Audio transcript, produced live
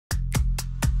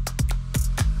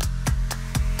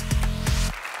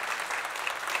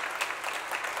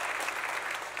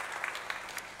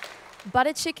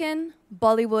Butter chicken,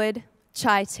 Bollywood,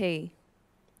 chai tea.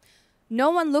 No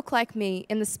one looked like me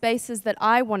in the spaces that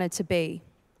I wanted to be.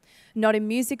 Not in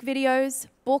music videos,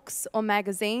 books, or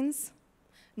magazines.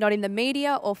 Not in the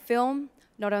media or film,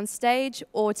 not on stage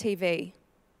or TV.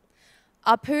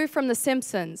 Apu from The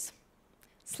Simpsons,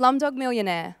 Slumdog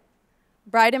Millionaire,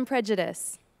 Pride and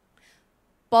Prejudice,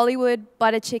 Bollywood,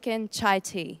 butter chicken, chai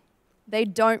tea. They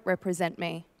don't represent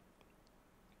me.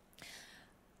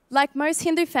 Like most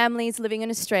Hindu families living in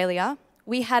Australia,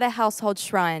 we had a household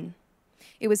shrine.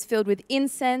 It was filled with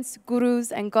incense, gurus,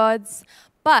 and gods,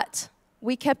 but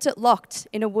we kept it locked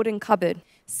in a wooden cupboard.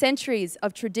 Centuries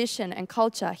of tradition and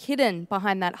culture hidden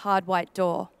behind that hard white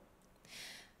door.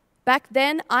 Back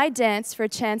then, I danced for a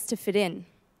chance to fit in.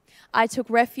 I took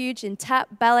refuge in tap,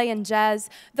 ballet, and jazz,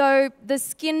 though the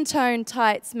skin tone,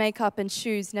 tights, makeup, and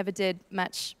shoes never did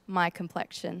match my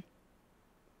complexion.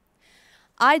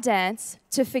 I danced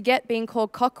to forget being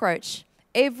called cockroach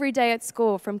every day at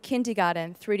school from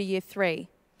kindergarten through to year 3,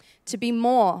 to be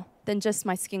more than just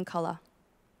my skin color.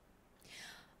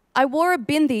 I wore a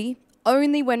bindi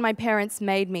only when my parents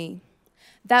made me.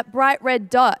 That bright red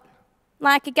dot,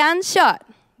 like a gunshot,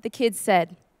 the kids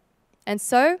said. And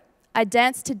so I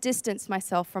danced to distance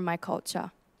myself from my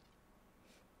culture.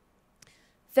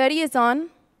 30 years on,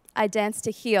 I dance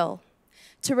to heal,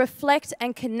 to reflect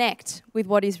and connect with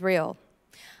what is real.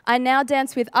 I now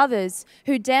dance with others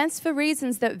who dance for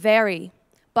reasons that vary,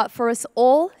 but for us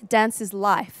all, dance is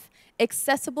life,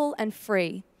 accessible and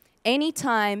free.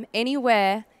 Anytime,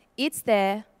 anywhere, it's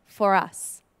there for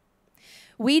us.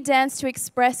 We dance to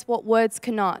express what words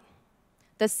cannot,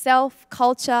 the self,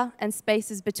 culture, and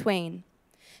spaces between,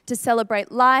 to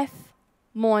celebrate life,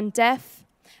 mourn death,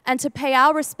 and to pay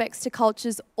our respects to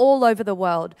cultures all over the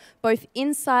world, both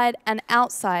inside and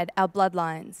outside our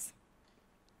bloodlines.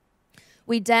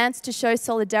 We dance to show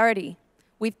solidarity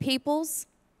with peoples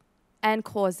and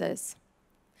causes,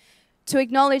 to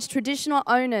acknowledge traditional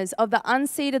owners of the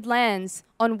unceded lands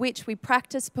on which we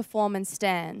practice, perform, and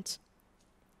stand.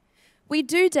 We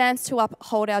do dance to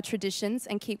uphold our traditions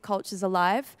and keep cultures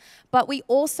alive, but we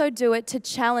also do it to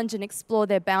challenge and explore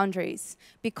their boundaries,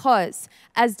 because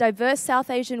as diverse South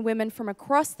Asian women from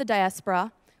across the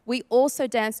diaspora, we also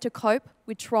dance to cope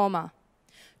with trauma.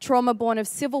 Trauma born of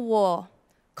civil war,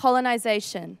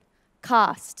 colonization,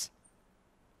 caste,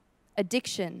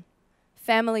 addiction,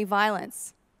 family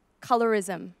violence,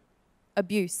 colorism,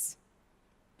 abuse.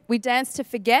 We dance to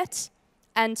forget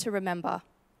and to remember.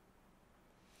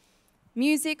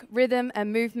 Music, rhythm,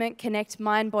 and movement connect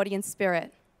mind, body, and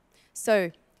spirit.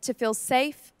 So, to feel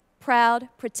safe, proud,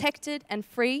 protected, and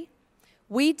free,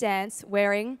 we dance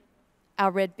wearing our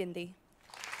red bindi.